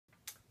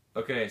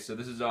Okay, so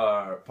this is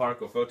our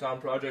particle photon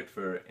project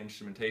for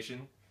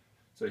instrumentation.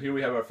 So here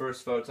we have our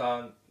first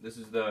photon. This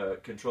is the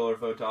controller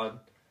photon.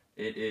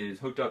 It is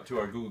hooked up to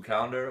our Google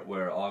Calendar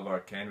where all of our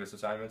Canvas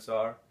assignments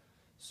are.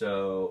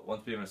 So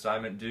once we have an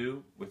assignment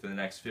due within the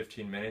next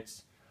 15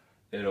 minutes,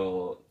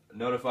 it'll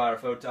notify our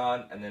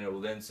photon and then it will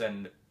then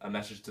send a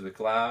message to the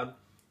cloud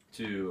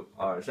to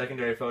our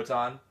secondary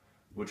photon,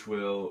 which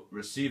will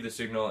receive the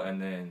signal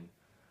and then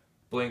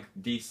blink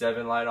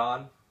D7 light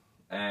on,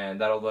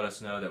 and that'll let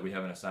us know that we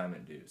have an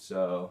assignment due.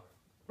 So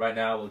right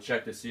now we'll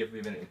check to see if we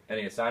have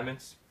any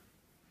assignments.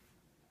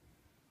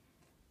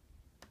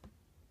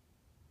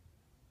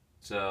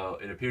 So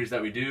it appears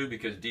that we do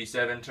because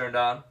D7 turned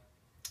on,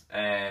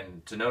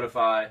 and to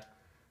notify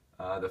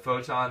the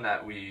photon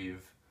that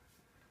we've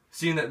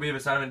seen that we have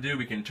assignment due,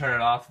 we can turn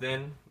it off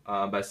then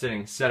by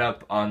setting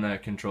setup on the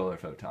controller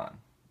photon.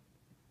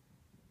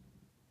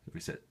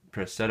 If we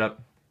press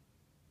setup,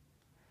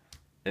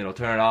 it'll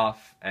turn it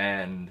off,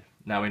 and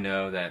now we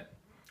know that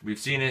we've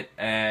seen it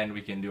and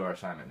we can do our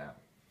assignment now.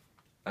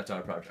 That's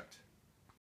our project.